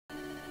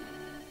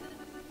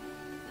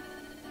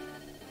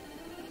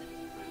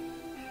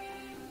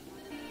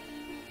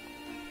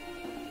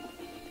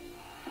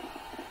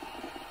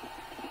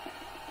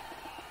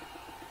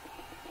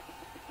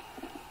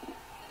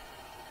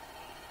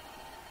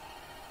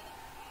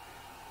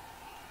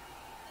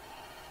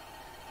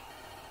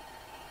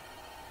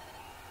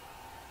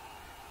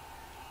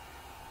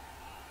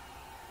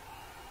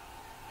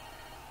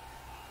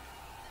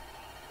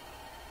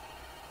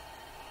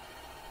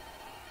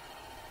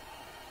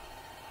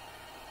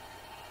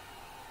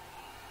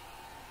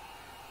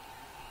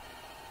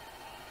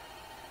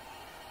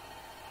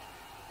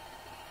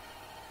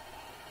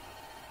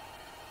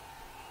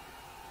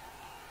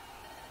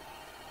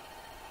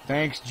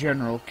Thanks,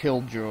 General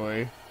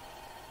Killjoy.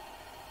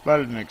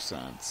 But it makes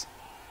sense.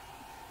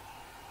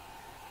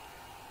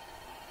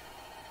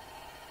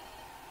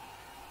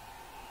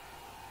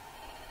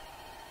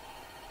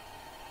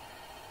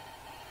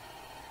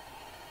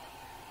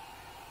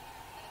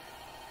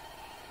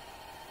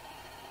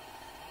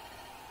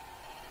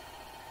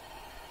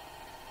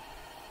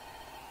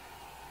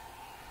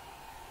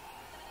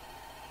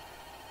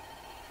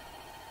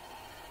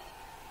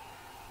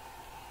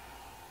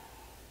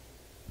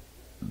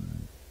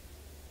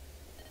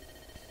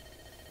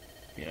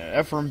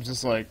 Yeah, Ephraim's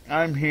just like,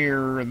 I'm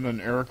here, and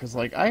then Erica's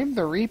like, I'm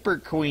the Reaper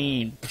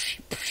Queen.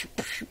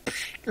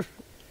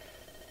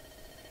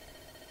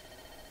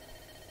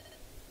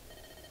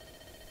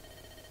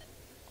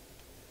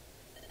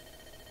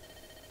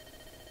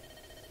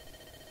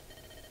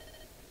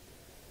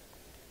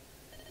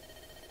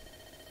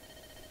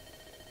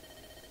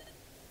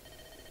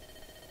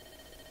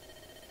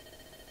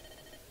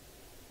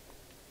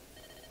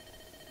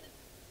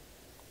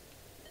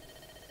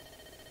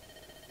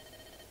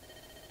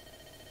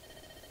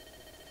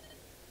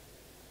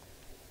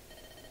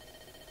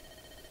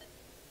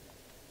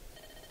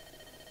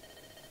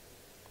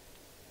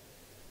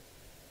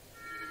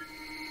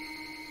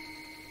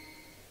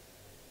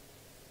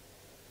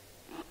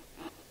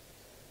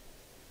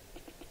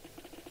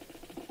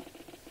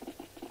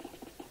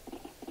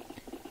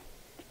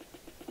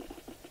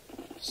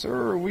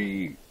 Sir,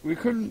 we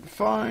couldn't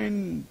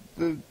find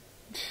the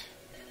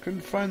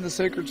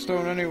sacred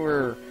stone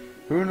anywhere.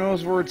 Who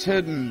knows where it's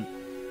hidden?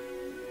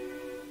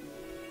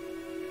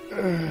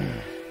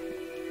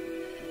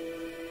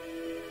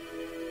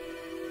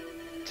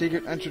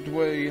 Secret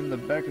entranceway in the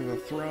back of the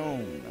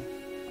throne.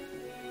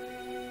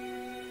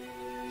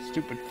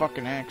 Stupid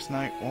fucking axe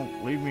knight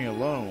won't leave me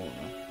alone.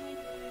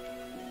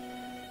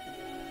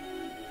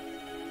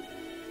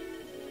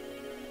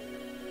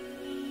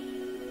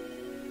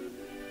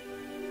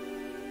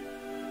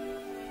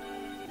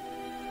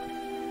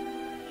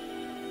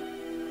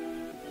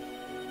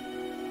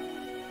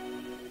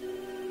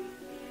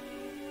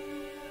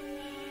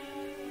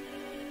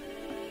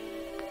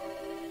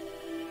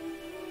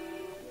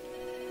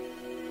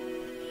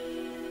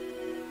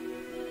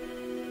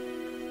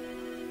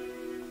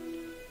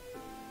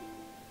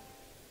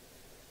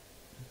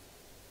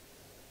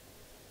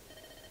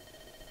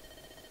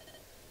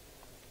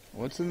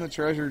 What's in the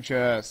treasure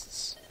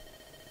chests?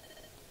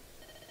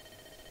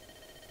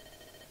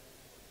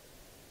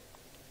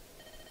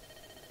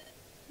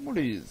 What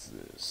is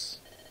this?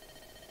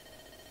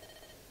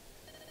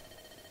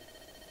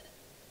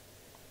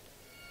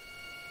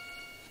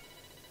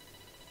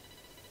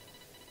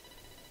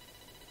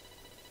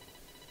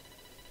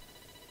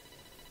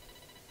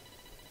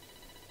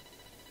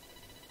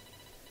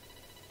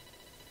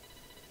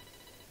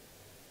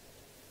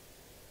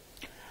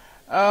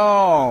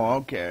 Oh,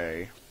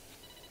 okay.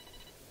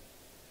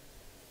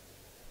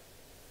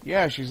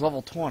 Yeah, she's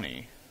level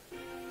 20.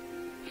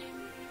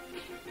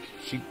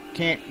 She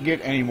can't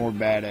get any more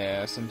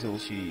badass until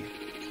she...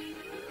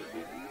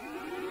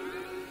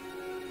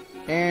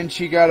 And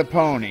she got a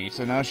pony,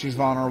 so now she's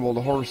vulnerable to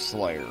Horse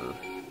Slayer.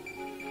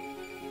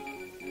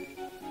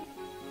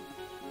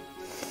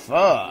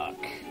 Fuck.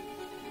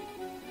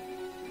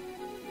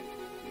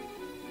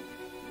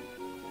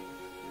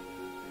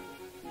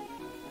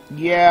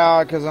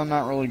 Yeah, because I'm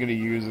not really going to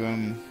use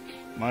them.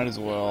 Might as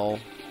well.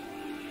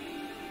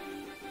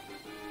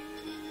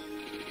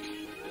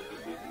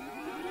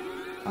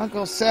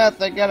 Uncle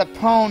Seth, I got a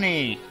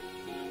pony.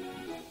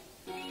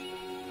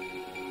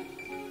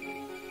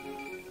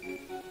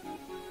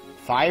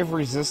 Five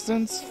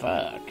resistance?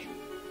 Fuck.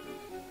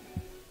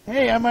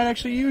 Hey, I might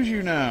actually use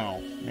you now.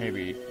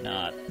 Maybe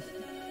not.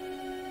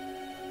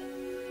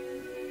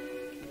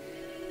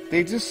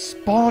 They just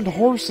spawned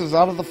horses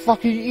out of the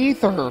fucking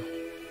ether.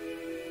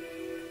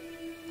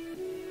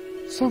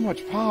 So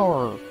much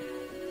power.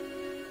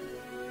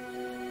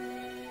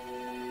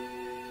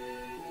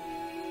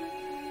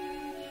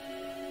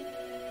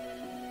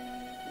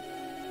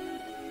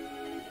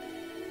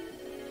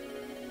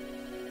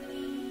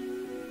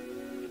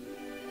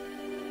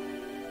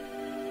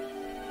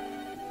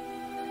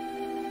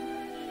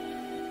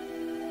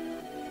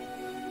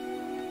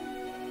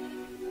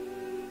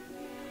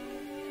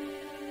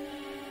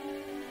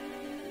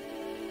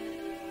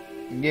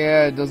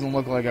 Yeah, it doesn't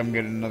look like I'm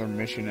getting another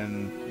mission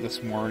in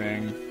this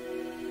morning.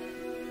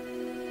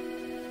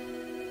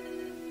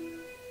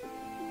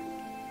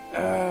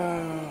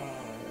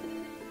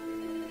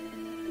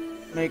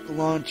 Make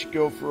lunch,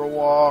 go for a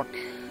walk,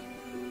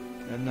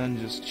 and then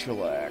just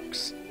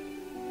chillax.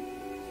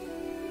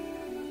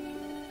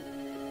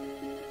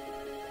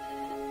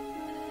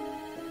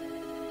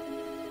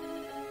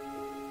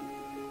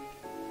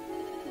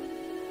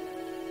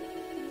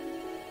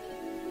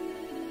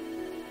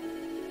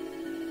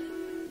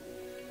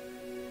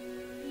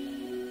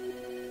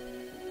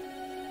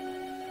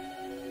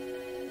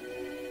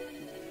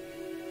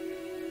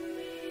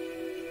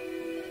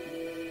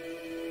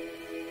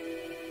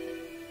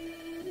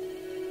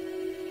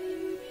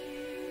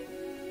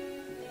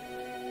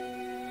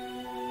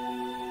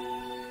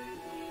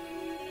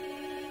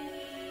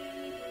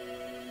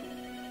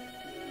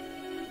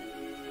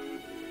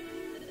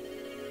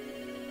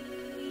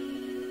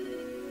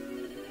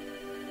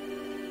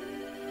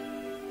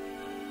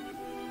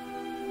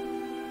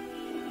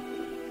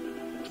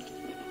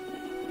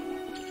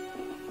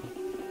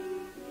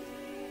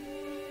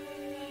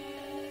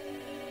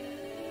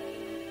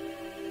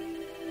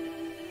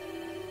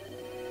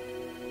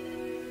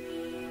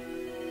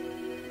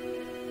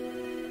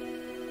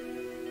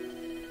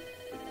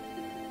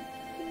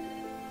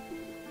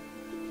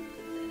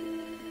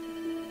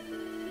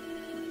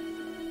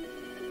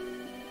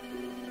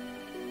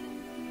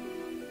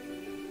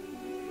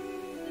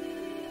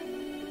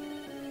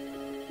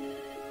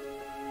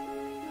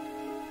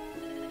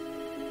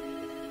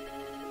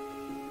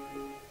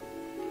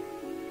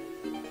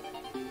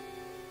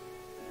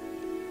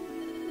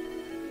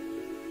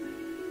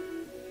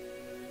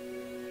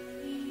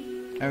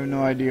 I have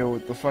no idea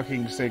what the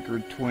fucking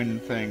sacred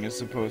twin thing is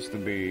supposed to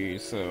be,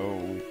 so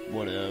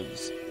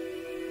whatevs.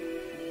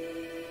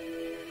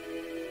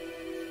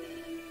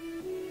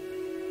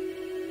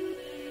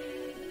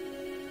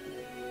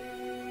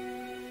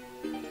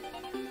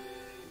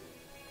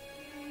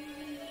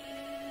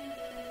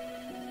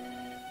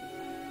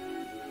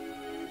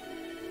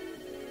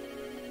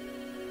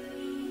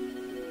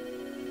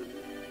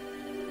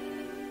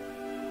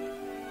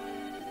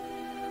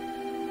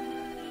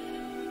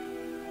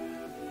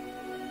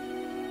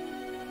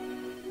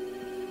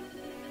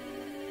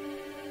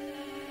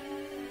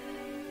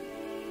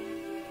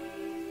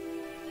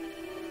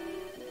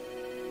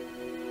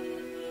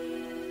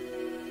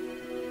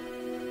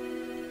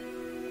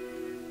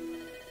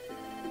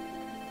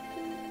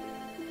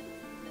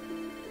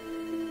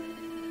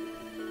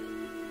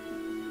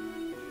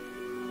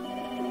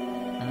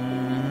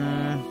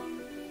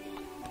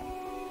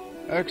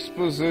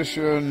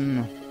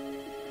 Exposition.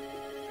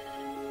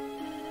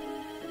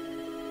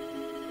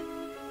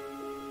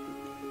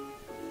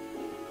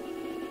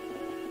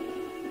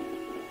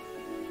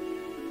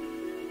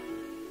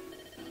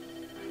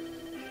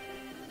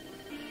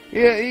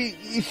 Yeah,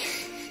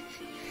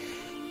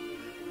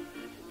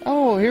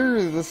 oh, here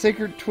are the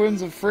sacred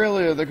twins of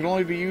Frelia that can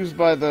only be used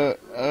by the...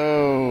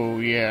 Oh,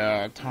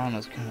 yeah,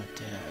 Tana's kind of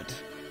dead.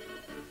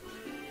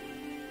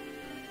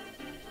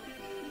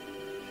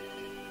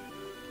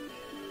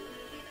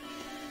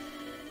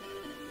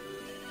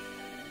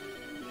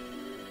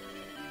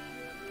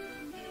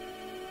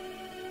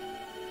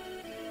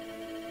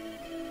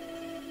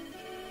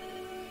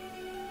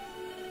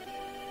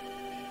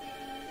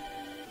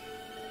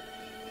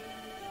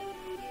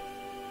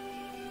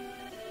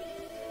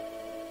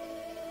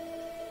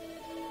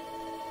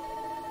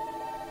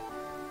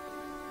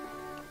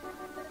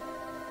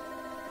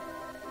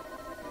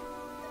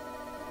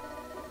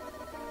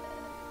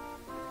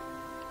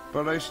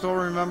 But I still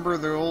remember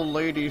the old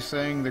lady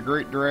saying the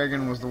Great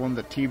Dragon was the one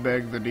that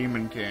teabagged the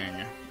Demon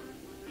King.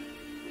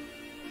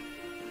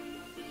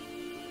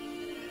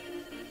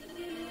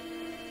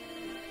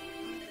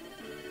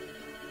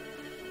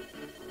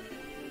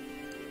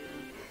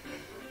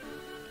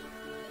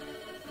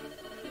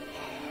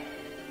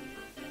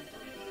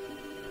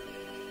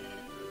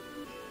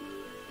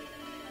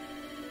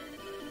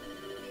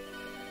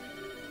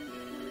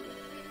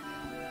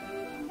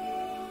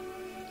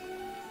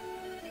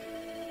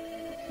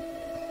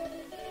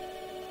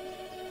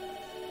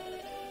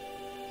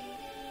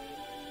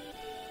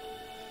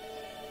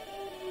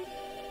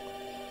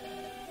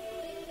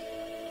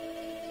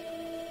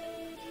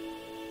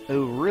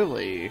 Oh,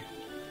 really?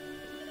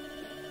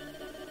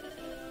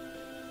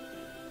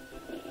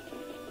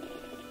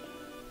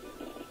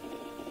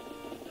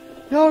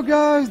 Yo,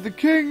 guys, the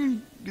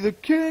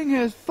king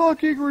has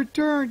fucking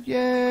returned.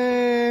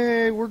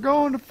 Yay! We're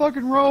going to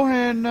fucking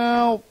Rohan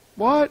now.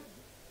 What?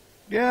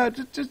 Yeah,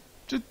 just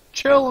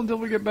chill until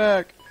we get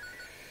back.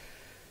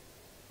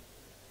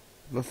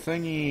 The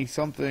thingy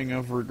something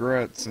of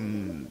regrets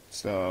and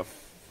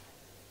stuff.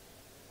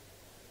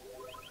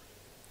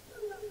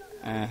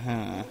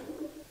 Uh-huh.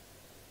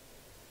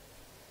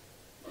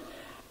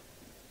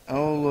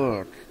 Oh,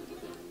 look.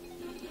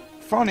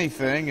 Funny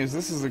thing is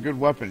this is a good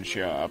weapon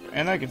shop,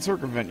 and I can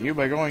circumvent you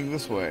by going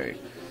this way.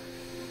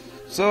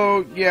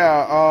 So,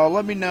 yeah,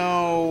 let me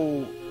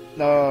know,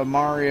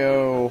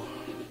 Mario,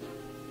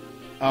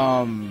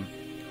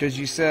 because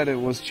you said it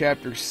was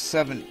chapter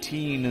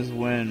 17 is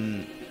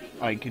when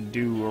I could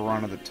do a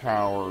run of the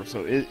tower.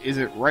 So, is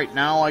it right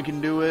now I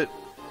can do it?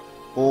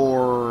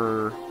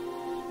 Or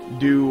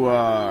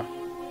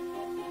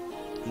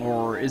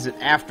or is it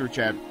after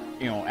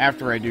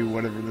after I do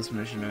whatever this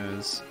mission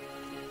is?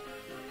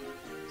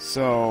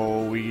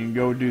 So we can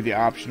go do the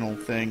optional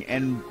thing.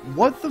 And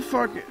what the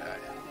fuck?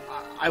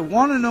 I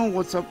want to know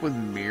what's up with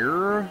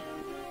Mirror,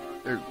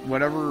 or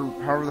whatever,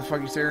 however the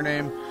fuck you say her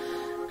name.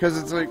 Because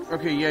it's like,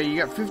 okay, yeah, you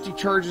got 50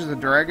 charges of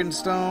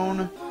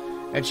Dragonstone,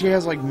 and she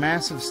has like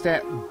massive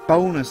stat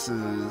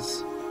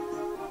bonuses,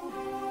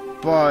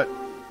 but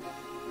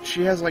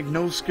she has like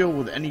no skill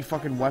with any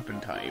fucking weapon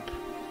type.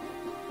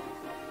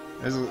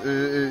 I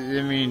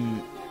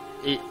mean,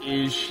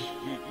 it's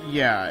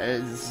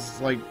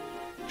like,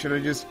 should I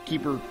just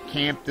keep her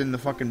camped in the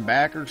fucking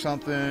back or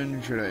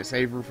something? Should I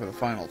save her for the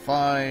final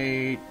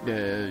fight?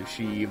 Does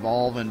she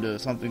evolve into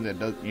something that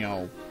does,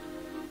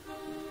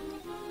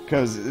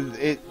 because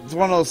it's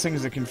one of those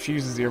things that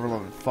confuses the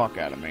ever-loving fuck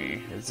out of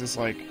me. It's just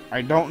like,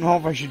 I don't know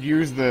if I should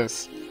use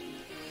this.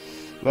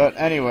 But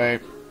anyway,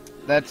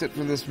 that's it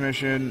for this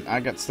mission. I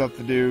got stuff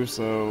to do,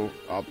 so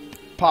I'll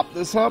pop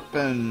this up,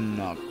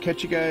 and I'll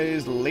catch you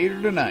guys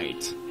later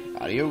tonight.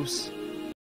 Adios.